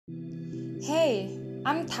Hey,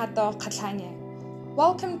 I'm Tato Katlanye.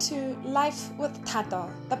 Welcome to Life with Tato,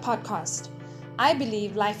 the podcast. I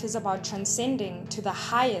believe life is about transcending to the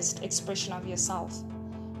highest expression of yourself.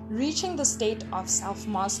 Reaching the state of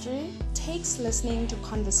self-mastery takes listening to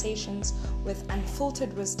conversations with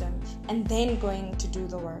unfiltered wisdom and then going to do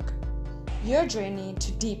the work. Your journey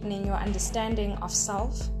to deepening your understanding of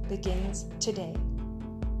self begins today.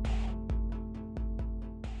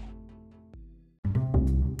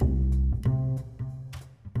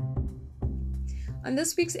 On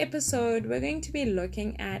this week's episode, we're going to be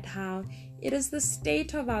looking at how it is the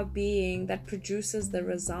state of our being that produces the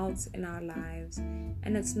results in our lives,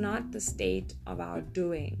 and it's not the state of our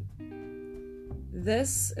doing.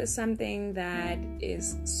 This is something that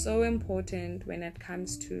is so important when it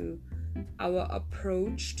comes to our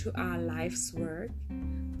approach to our life's work,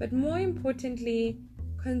 but more importantly,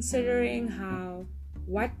 considering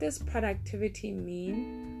what does productivity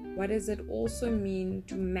mean? What does it also mean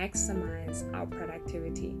to maximize our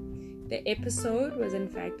productivity? The episode was in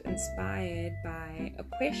fact inspired by a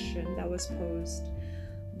question that was posed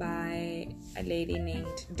by a lady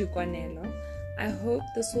named Dukonelo. I hope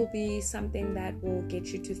this will be something that will get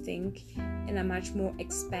you to think in a much more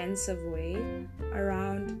expansive way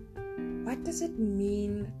around what does it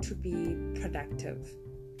mean to be productive?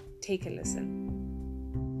 Take a listen.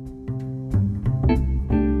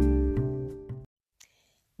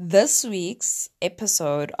 This week's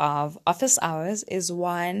episode of Office Hours is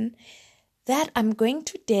one that I'm going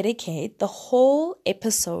to dedicate the whole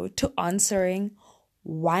episode to answering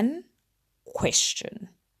one question.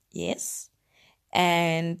 Yes.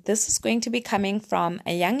 And this is going to be coming from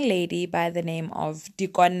a young lady by the name of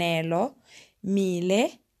Dikonelo Mile.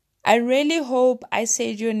 I really hope I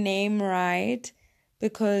said your name right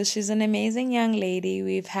because she's an amazing young lady.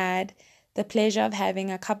 We've had the pleasure of having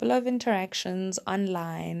a couple of interactions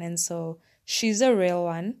online, and so she's a real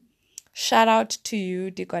one. Shout out to you,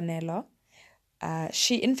 Dikonelo.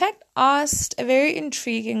 She in fact asked a very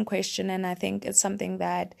intriguing question, and I think it's something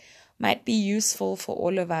that might be useful for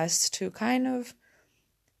all of us to kind of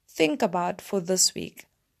think about for this week.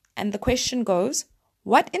 And the question goes,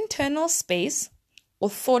 what internal space or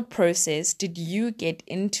thought process did you get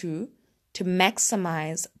into to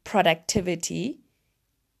maximize productivity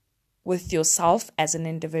with yourself as an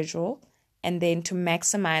individual, and then to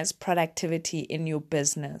maximize productivity in your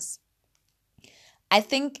business? I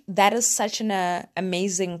think that is such an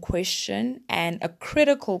amazing question and a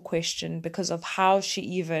critical question because of how she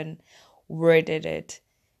even worded it.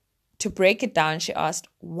 To break it down, she asked,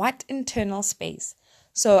 what internal space?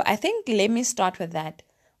 So I think let me start with that.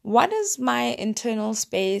 What is my internal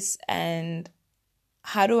space and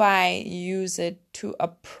how do I use it to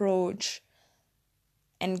approach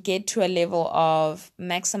and get to a level of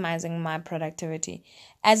maximizing my productivity?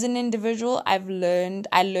 As an individual, I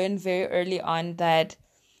learned very early on that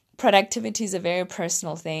productivity is a very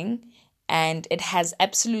personal thing and it has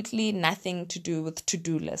absolutely nothing to do with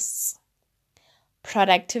to-do lists.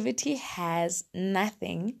 Productivity has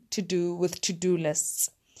nothing to do with to-do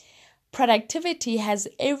lists. Productivity has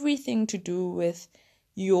everything to do with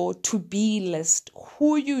your to-be list,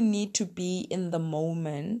 who you need to be in the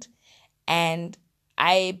moment. And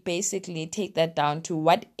I basically take that down to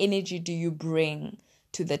what energy do you bring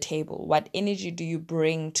to the table? What energy do you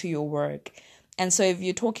bring to your work? And so if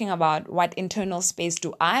you're talking about what internal space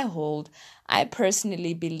do I hold, I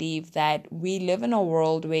personally believe that we live in a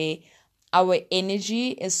world where our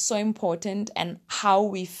energy is so important and how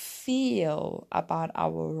we feel about our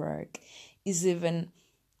work is even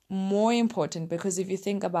more important, because if you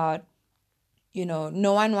think about,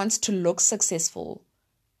 no one wants to look successful,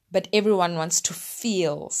 but everyone wants to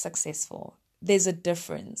feel successful. There's a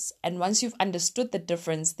difference. And once you've understood the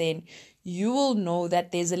difference, then you will know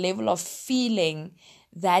that there's a level of feeling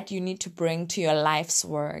that you need to bring to your life's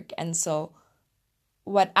work. And so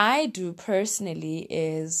what I do personally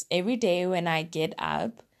is every day when I get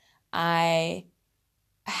up, I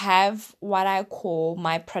have what I call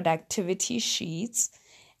my productivity sheets.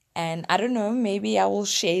 And I don't know, maybe I will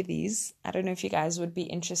share these. I don't know if you guys would be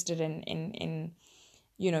interested in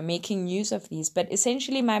making use of these. But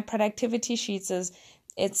essentially my productivity sheets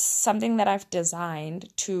it's something that I've designed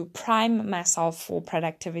to prime myself for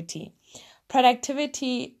productivity.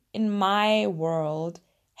 Productivity in my world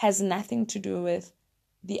has nothing to do with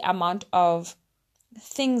the amount of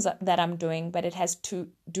things that I'm doing, but it has to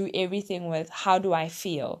do everything with how do I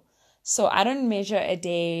feel. So I don't measure a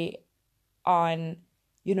day on,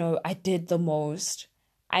 I did the most.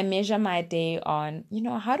 I measure my day on,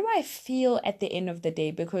 how do I feel at the end of the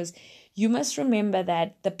day? Because you must remember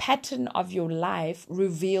that the pattern of your life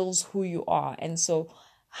reveals who you are. And so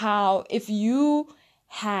how if you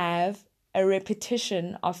have a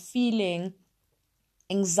repetition of feeling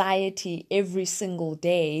anxiety every single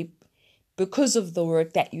day because of the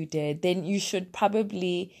work that you did, then you should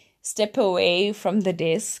probably step away from the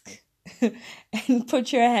desk and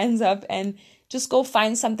put your hands up and just go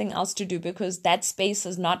find something else to do, because that space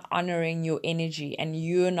is not honoring your energy and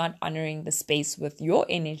you're not honoring the space with your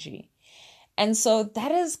energy. And so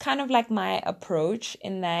that is kind of like my approach,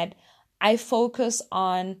 in that I focus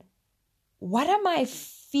on what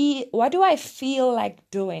do I feel like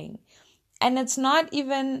doing? And it's not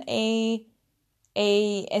even a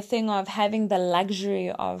thing of having the luxury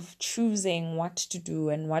of choosing what to do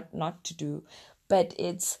and what not to do, but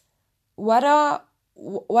it's what are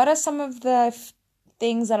some of the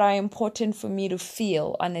things that are important for me to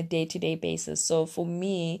feel on a day-to-day basis. So for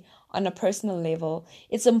me, on a personal level,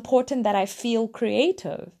 it's important that I feel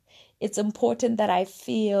creative. It's important that I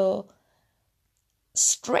feel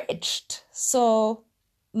stretched. So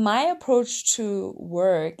my approach to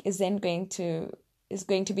work is then going to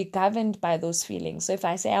be governed by those feelings. So if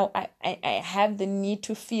I say I have the need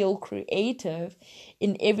to feel creative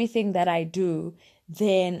in everything that I do,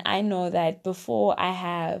 then I know that before I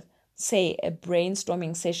have, say, a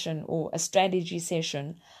brainstorming session or a strategy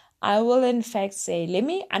session, I will in fact say, let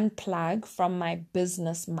me unplug from my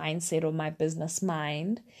business mindset or my business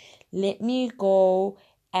mind. Let me go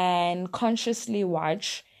and consciously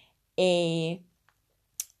watch a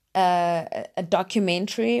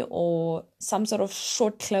documentary or some sort of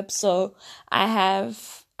short clip. So I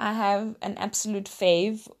have an absolute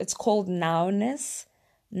fave. It's called Nowness.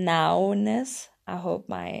 I hope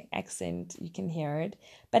my accent, you can hear it.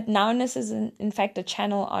 But Nowness is in fact a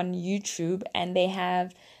channel on YouTube, and they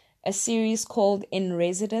have a series called In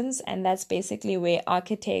Residence, and that's basically where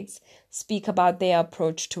architects speak about their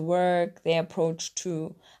approach to work, their approach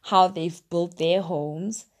to how they've built their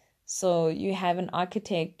homes. So you have an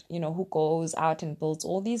architect, who goes out and builds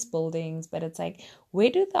all these buildings, but it's like, where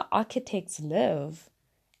do the architects live?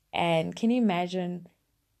 And can you imagine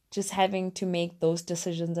just having to make those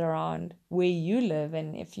decisions around where you live?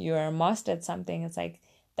 And if you're a master at something, it's like,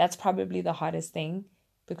 that's probably the hardest thing,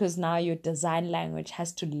 because now your design language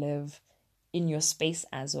has to live in your space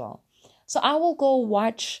as well. So I will go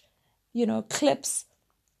watch, clips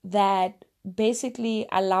that basically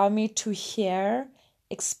allow me to hear,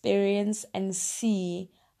 experience, and see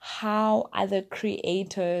how other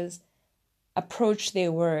creators approach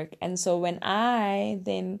their work. And so when I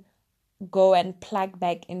then go and plug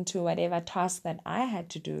back into whatever task that I had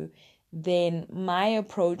to do, then my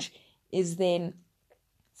approach is then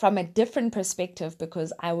from a different perspective,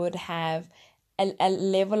 because I would have a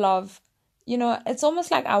level of, it's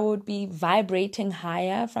almost like I would be vibrating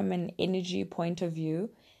higher from an energy point of view,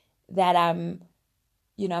 that I'm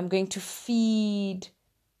going to feed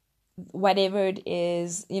whatever it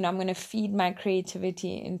is, I'm going to feed my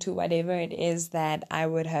creativity into whatever it is that I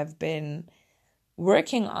would have been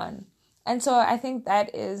working on. And so I think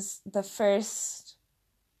that is the first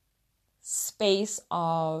space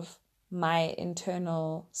of my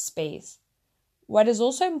internal space. What is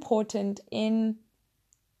also important in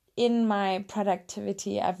my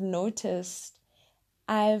productivity, I've noticed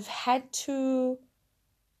I've had to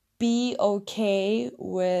be okay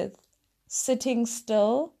with sitting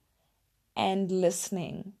still and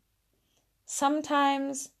listening.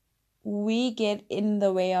 Sometimes we get in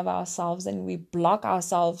the way of ourselves and we block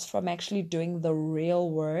ourselves from actually doing the real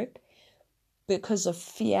work because of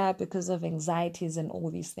fear, because of anxieties and all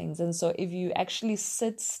these things. And so if you actually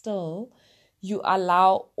sit still, you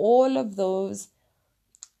allow all of those,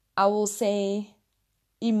 I will say,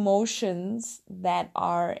 emotions that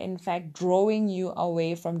are in fact drawing you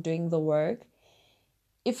away from doing the work.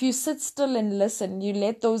 If you sit still and listen, you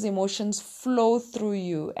let those emotions flow through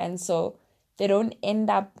you, and so they don't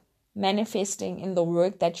end up manifesting in the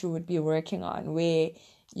work that you would be working on, where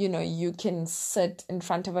you can sit in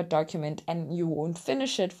front of a document and you won't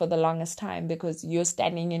finish it for the longest time because you're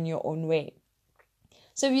standing in your own way.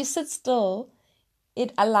 So if you sit still,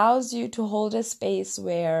 it allows you to hold a space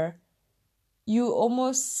where you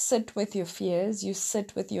almost sit with your fears, you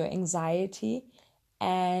sit with your anxiety,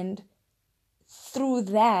 and through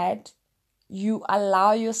that, you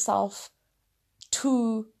allow yourself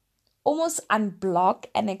to almost unblock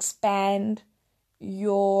and expand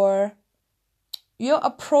your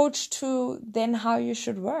approach to then how you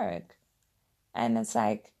should work. And it's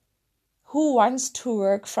like, who wants to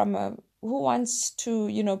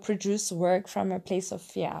produce work from a place of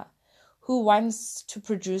fear? Who wants to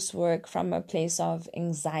produce work from a place of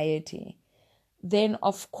anxiety? Then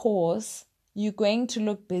of course you're going to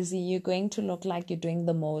look busy, you're going to look like you're doing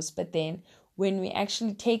the most, but then when we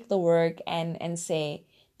actually take the work and say,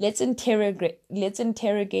 let's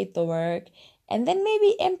interrogate the work, and then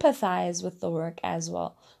maybe empathize with the work as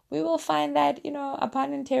well, we will find that,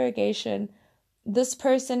 upon interrogation, this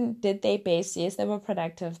person did their best. Yes, they were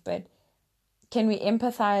productive, but can we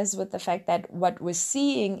empathize with the fact that what we're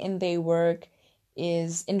seeing in their work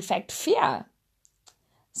is in fact fear?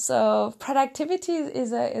 So productivity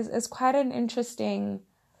is quite an interesting,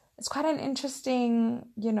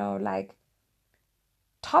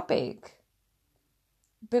 topic,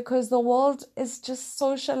 because the world is just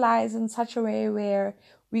socialized in such a way where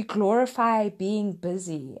we glorify being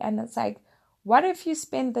busy. And it's like, what if you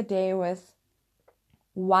spend the day with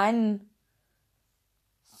one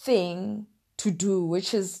thing to do,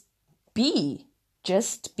 which is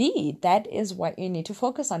just be? That is what you need to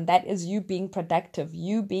focus on. That is you being productive.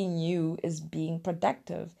 You being you is being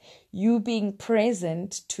productive. You being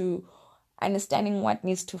present to understanding what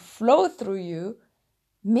needs to flow through you.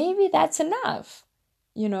 Maybe that's enough,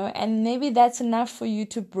 and maybe that's enough for you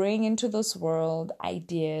to bring into this world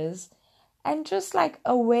ideas and just like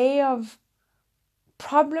a way of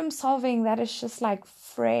problem solving that is just like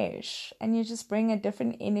fresh, and you just bring a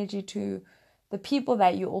different energy to the people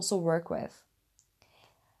that you also work with.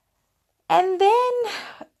 And then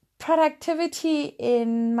productivity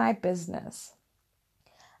in my business.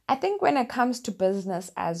 I think when it comes to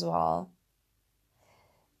business as well,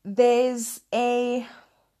 there's a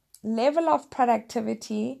level of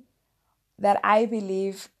productivity that I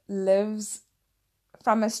believe lives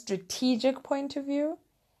from a strategic point of view,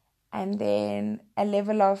 and then a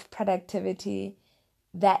level of productivity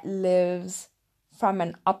that lives from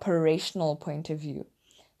an operational point of view.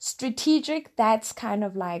 Strategic, that's kind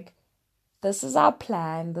of like, this is our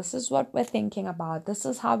plan, this is what we're thinking about, this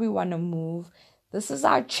is how we want to move, this is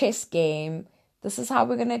our chess game, this is how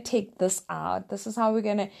we're going to take this out, this is how we're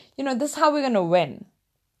going to, this is how we're going to win.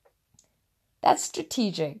 That's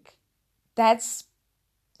strategic. That's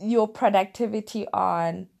your productivity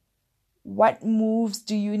on what moves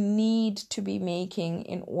do you need to be making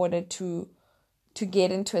in order to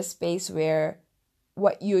get into a space where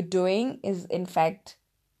what you're doing is in fact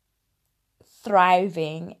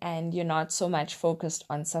thriving and you're not so much focused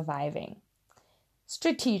on surviving.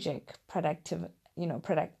 Strategic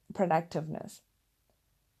productiveness.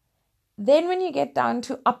 Then when you get down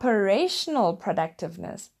to operational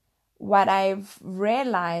productiveness, what I've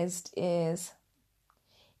realized is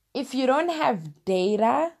if you don't have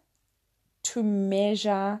data to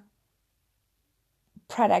measure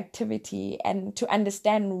productivity and to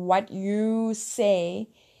understand what you say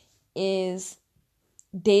is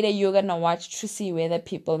data you're going to watch to see whether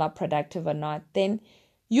people are productive or not, then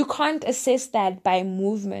you can't assess that by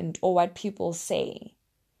movement or what people say.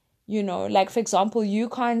 Like for example, you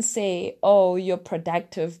can't say, oh, you're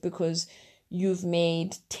productive because you've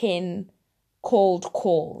made 10 cold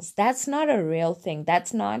calls. That's not a real thing.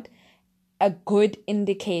 That's not a good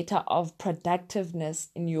indicator of productiveness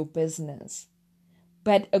in your business.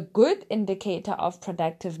 But a good indicator of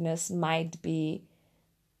productiveness might be,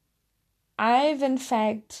 I've in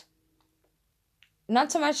fact,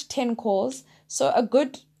 not so much 10 calls. So a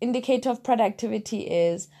good indicator of productivity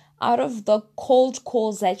is, out of the cold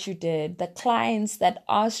calls that you did, the clients that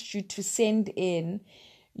asked you to send in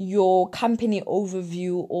your company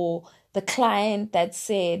overview, or the client that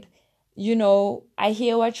said, I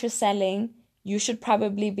hear what you're selling, you should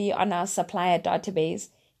probably be on our supplier database.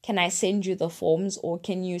 Can I send you the forms, or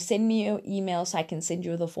can you send me your email so I can send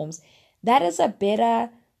you the forms? That is a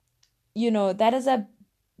better,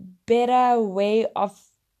 way of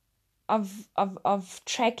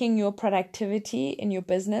tracking your productivity in your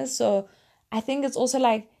business. So I think it's also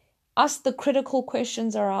like, ask the critical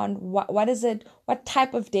questions around what is it, what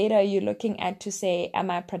type of data are you looking at to say, am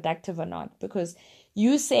I productive or not? Because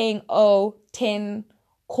you saying, 10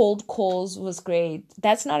 cold calls was great,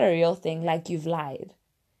 that's not a real thing, like you've lied.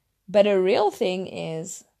 But a real thing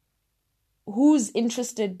is, who's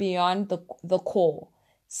interested beyond the call?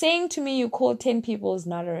 Saying to me you called 10 people is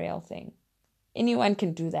not a real thing. Anyone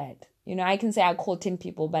can do that. I can say I called 10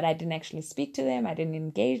 people, but I didn't actually speak to them. I didn't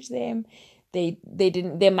engage them. They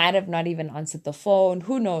might have not even answered the phone.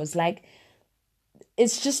 Who knows? Like,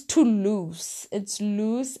 it's just too loose. It's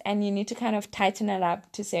loose, and you need to kind of tighten it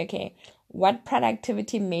up to say, okay, what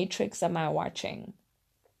productivity matrix am I watching?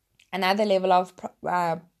 Another level of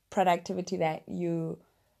productivity that you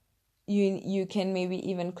can maybe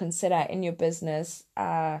even consider in your business,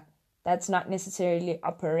 that's not necessarily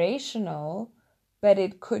operational, but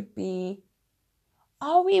it could be,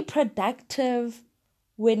 are we productive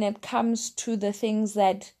when it comes to the things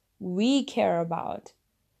that we care about?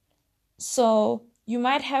 So you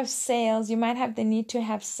might have sales, you might have the need to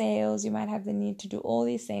have sales, you might have the need to do all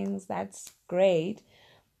these things. That's great.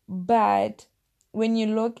 But when you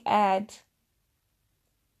look at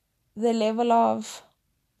the level of,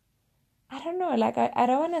 I don't know, like I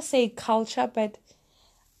don't want to say culture, but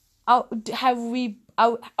are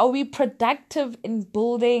we productive in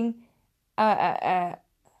building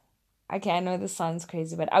okay, I know this sounds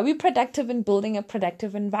crazy, but are we productive in building a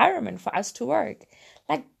productive environment for us to work?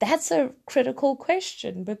 Like, that's a critical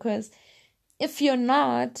question, because if you're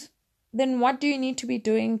not, then what do you need to be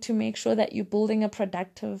doing to make sure that you're building a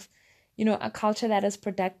productive, a culture that is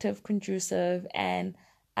productive, conducive, and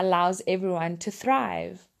allows everyone to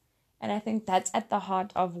thrive? And I think that's at the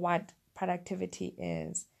heart of what productivity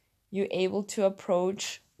is. You're able to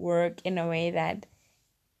approach work in a way that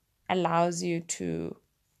allows you to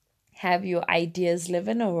have your ideas live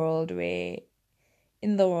in the world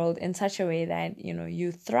in such a way that,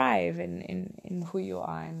 you thrive in who you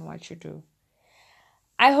are and what you do.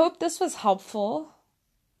 I hope this was helpful.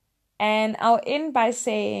 And I'll end by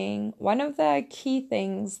saying one of the key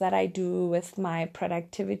things that I do with my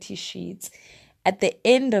productivity sheets, at the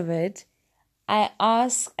end of it, at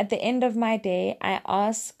the end of my day, I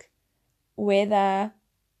ask whether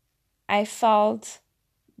I felt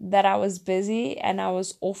that I was busy and I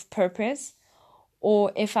was off purpose,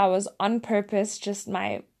 or if I was on purpose, just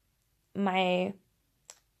my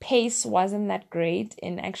pace wasn't that great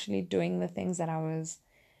in actually doing the things that I was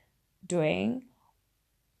doing.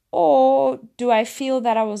 Or do I feel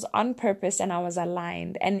that I was on purpose and I was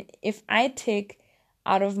aligned? And if I take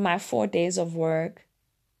out of my 4 days of work,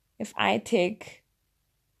 if I take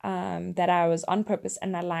that I was on purpose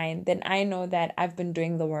and aligned, then I know that I've been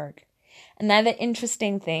doing the work. Another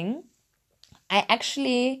interesting thing, I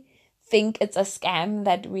actually think it's a scam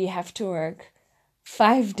that we have to work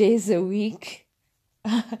 5 days a week.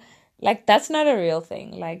 Like, that's not a real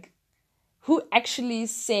thing. Like, who actually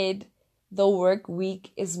said the work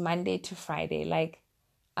week is Monday to Friday? Like,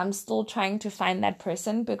 I'm still trying to find that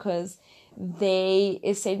person, because they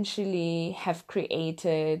essentially have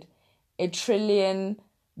created $1 trillion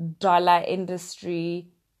industry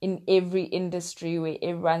in every industry where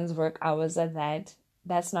everyone's work hours are that.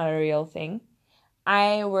 That's not a real thing.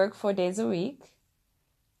 I work 4 days a week,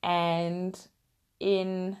 and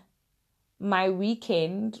in my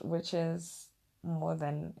weekend, which is more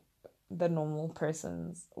than the normal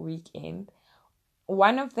person's weekend,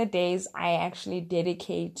 one of the days I actually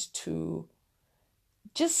dedicate to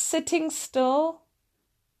just sitting still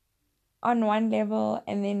on one level,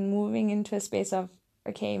 and then moving into a space of,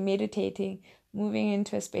 meditating, moving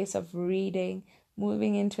into a space of reading,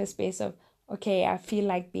 moving into a space of, I feel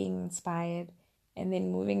like being inspired, and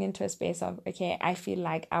then moving into a space of, I feel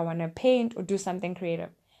like I want to paint or do something creative,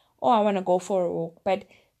 or I want to go for a walk. But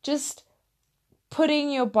just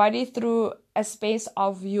putting your body through a space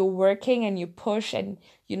of you working and you push, and,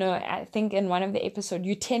 I think in one of the episodes,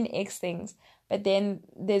 you 10x things. But then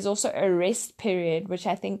there's also a rest period, which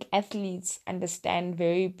I think athletes understand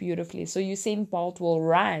very beautifully. So Usain Bolt will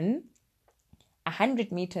run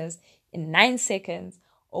 100 meters in 9 seconds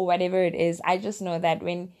or whatever it is. I just know that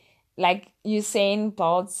when, like, Usain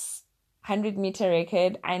Bolt's 100-meter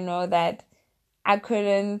record, I know that I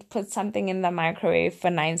couldn't put something in the microwave for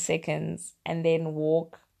 9 seconds and then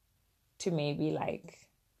walk to maybe like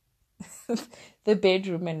the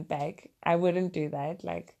bedroom and back. I wouldn't do that.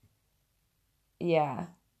 Like, yeah,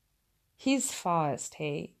 he's fast.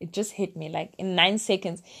 Hey, it just hit me like in 9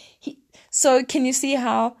 seconds. So can you see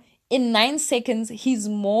how in 9 seconds he's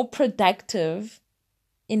more productive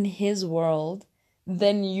in his world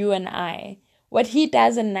than you and I? What he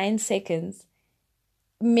does in 9 seconds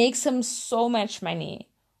makes him so much money.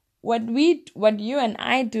 What you and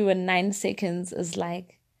I do in 9 seconds is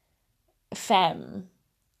like, fam,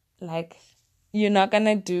 like, you're not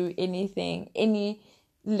gonna do any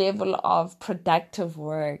level of productive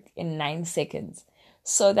work in 9 seconds.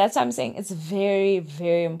 So that's what I'm saying. It's very,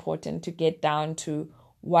 very important to get down to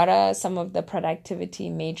what are some of the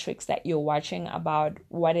productivity matrix that you're watching about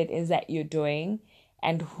what it is that you're doing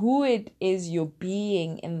and who it is you're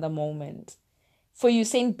being in the moment. For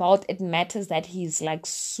Usain Bolt, it matters that he's like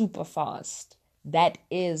super fast. That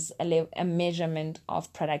is a measurement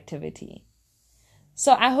of productivity.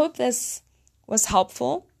 So I hope this was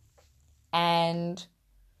helpful. And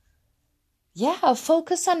yeah,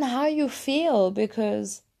 focus on how you feel,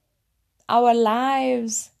 because our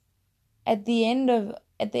lives, at the end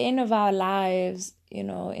of our lives,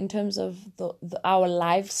 in terms of our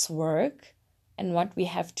life's work and what we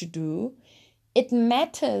have to do, it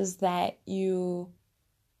matters that you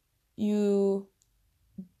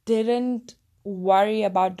didn't worry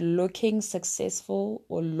about looking successful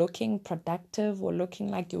or looking productive or looking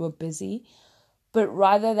like you were busy, but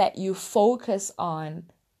rather that you focus on,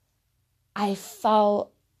 I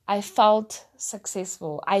felt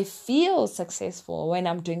successful. I feel successful when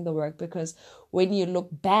I'm doing the work, because when you look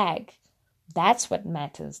back, that's what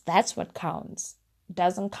matters. That's what counts. It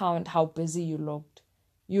doesn't count how busy you looked.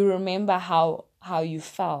 You remember how you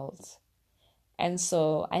felt. And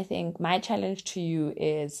so I think my challenge to you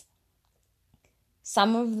is,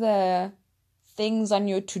 some of the things on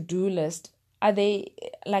your to-do list, are they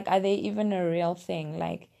even a real thing?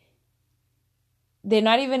 Like, they're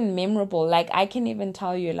not even memorable. Like, I can even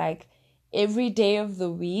tell you, like, every day of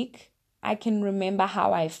the week, I can remember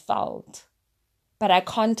how I felt, but I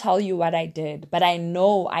can't tell you what I did, but I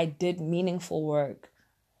know I did meaningful work.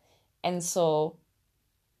 And so,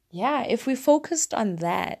 yeah, if we focused on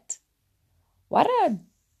that, what a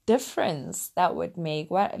difference that would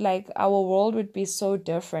make. What, like, our world would be so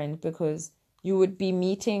different, because you would be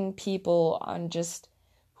meeting people on just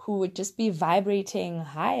who would just be vibrating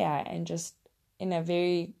higher and just in a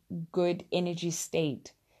very good energy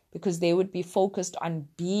state, because they would be focused on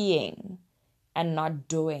being and not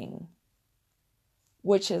doing,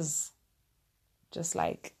 which is just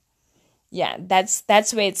like, yeah, that's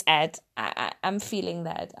where it's at. I'm feeling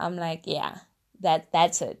that. I'm like, yeah,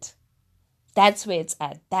 that's it. That's where it's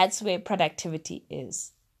at. That's where productivity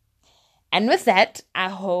is. And with that, I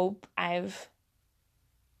hope I've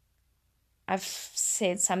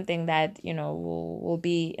said something that, will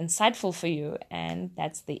be insightful for you. And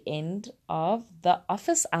that's the end of the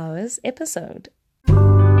Office Hours episode.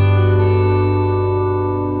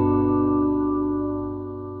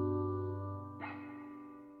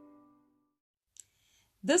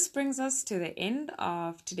 This brings us to the end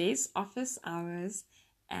of today's Office Hours.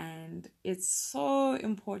 And it's so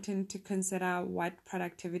important to consider what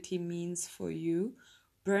productivity means for you.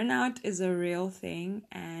 Burnout is a real thing,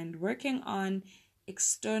 and working on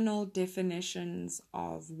external definitions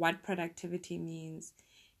of what productivity means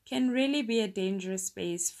can really be a dangerous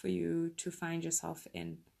space for you to find yourself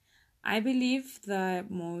in. I believe the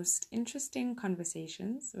most interesting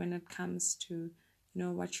conversations when it comes to,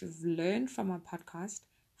 what you've learned from a podcast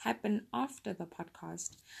happen after the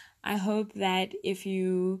podcast. I hope that if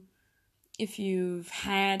you've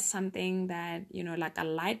had something that, like a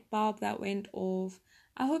light bulb that went off,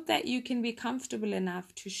 I hope that you can be comfortable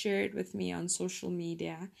enough to share it with me on social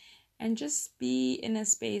media, and just be in a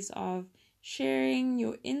space of sharing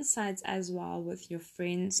your insights as well with your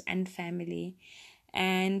friends and family.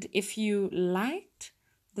 And if you liked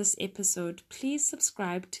this episode, please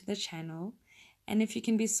subscribe to the channel. And if you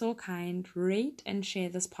can be so kind, rate and share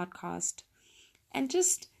this podcast. And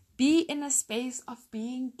just be in a space of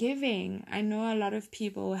being giving. I know a lot of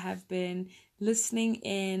people have been listening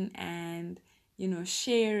in and,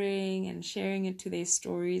 sharing it to their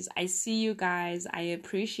stories. I see you guys. I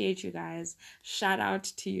appreciate you guys. Shout out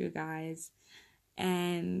to you guys.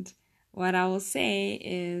 And what I will say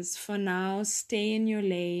is, for now, stay in your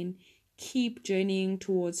lane. Keep journeying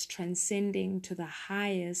towards transcending to the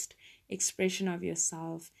highest expression of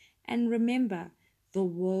yourself. And remember, the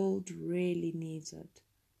world really needs it.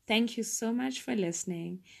 Thank you so much for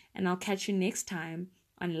listening, and I'll catch you next time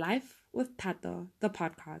on Life with Pato, the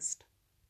podcast.